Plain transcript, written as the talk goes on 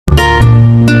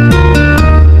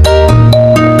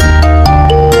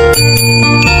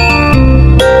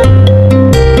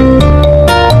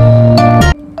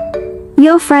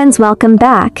friends, welcome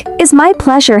back. It's my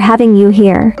pleasure having you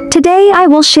here. Today I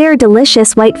will share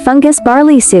delicious white fungus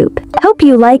barley soup. Hope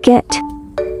you like it.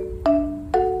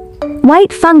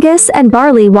 White fungus and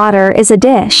barley water is a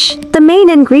dish. The main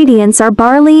ingredients are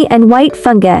barley and white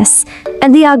fungus,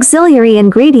 and the auxiliary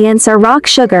ingredients are rock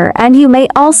sugar, and you may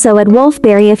also add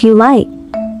wolfberry if you like.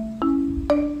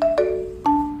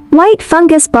 White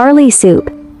fungus barley soup.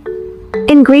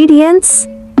 Ingredients: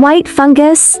 white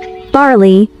fungus,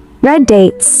 barley, red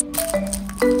dates.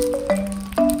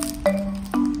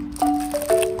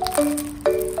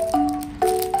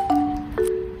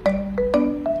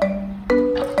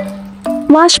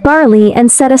 Wash barley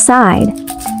and set aside.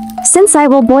 Since I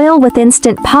will boil with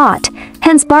Instant Pot,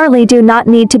 hence barley do not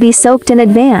need to be soaked in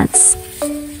advance.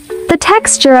 The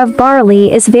texture of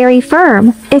barley is very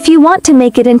firm. If you want to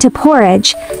make it into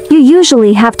porridge, you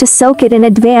usually have to soak it in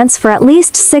advance for at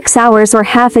least 6 hours or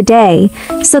half a day,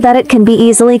 so that it can be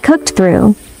easily cooked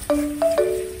through.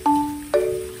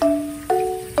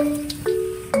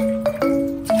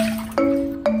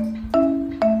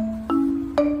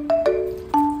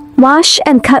 Wash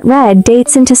and cut red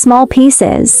dates into small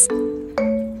pieces.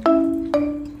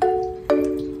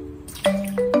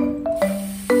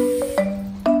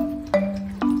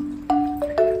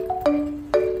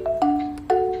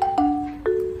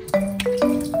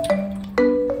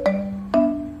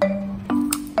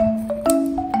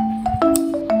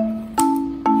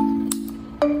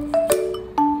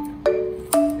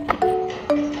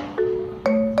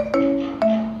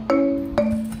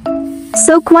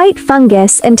 Soak white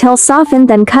fungus until softened,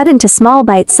 then cut into small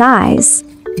bite size.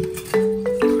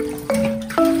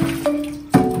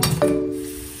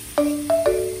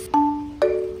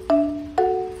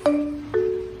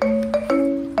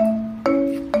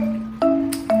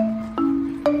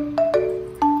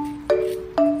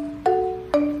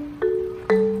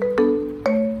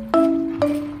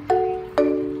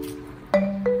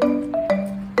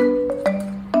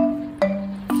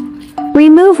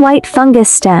 Remove white fungus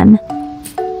stem.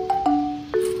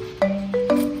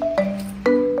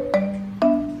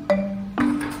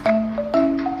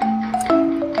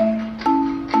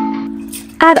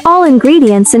 Add all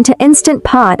ingredients into Instant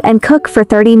Pot and cook for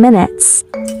 30 minutes.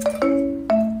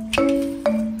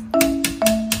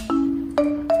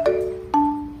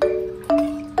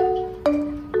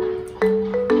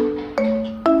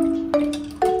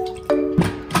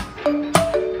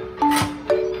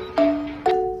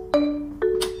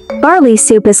 Barley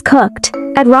soup is cooked.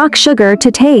 Add rock sugar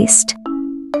to taste.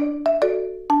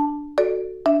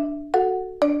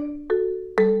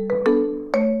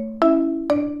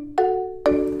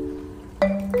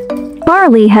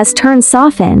 Barley has turned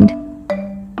softened.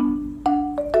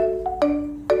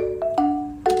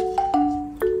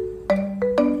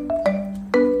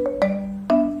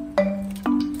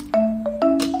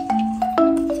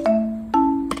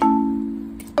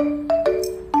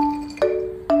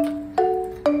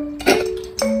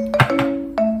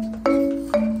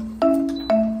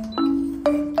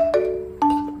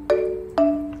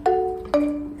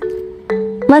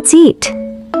 Let's eat.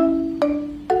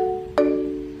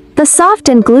 The soft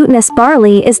and glutinous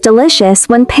barley is delicious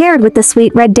when paired with the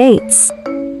sweet red dates.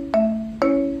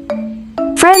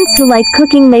 Friends who like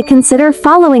cooking may consider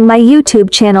following my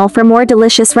YouTube channel for more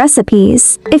delicious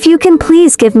recipes. If you can,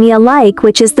 please give me a like,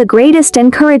 which is the greatest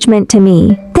encouragement to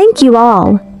me. Thank you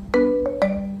all.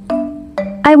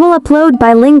 I will upload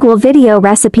bilingual video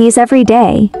recipes every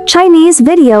day. Chinese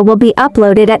video will be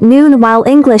uploaded at noon while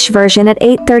English version at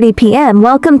 8:30 p.m.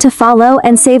 Welcome to follow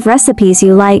and save recipes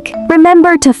you like.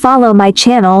 Remember to follow my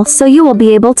channel so you will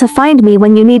be able to find me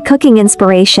when you need cooking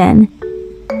inspiration.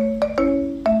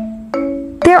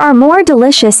 There are more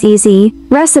delicious easy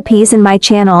recipes in my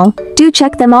channel. Do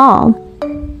check them all.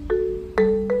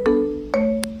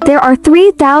 There are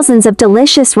 3,000 of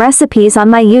delicious recipes on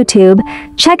my YouTube.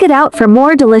 Check it out for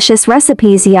more delicious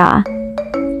recipes, yeah.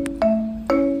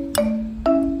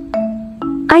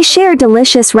 I share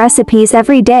delicious recipes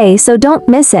every day, so don't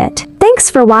miss it. Thanks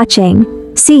for watching.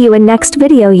 See you in next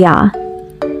video, yeah.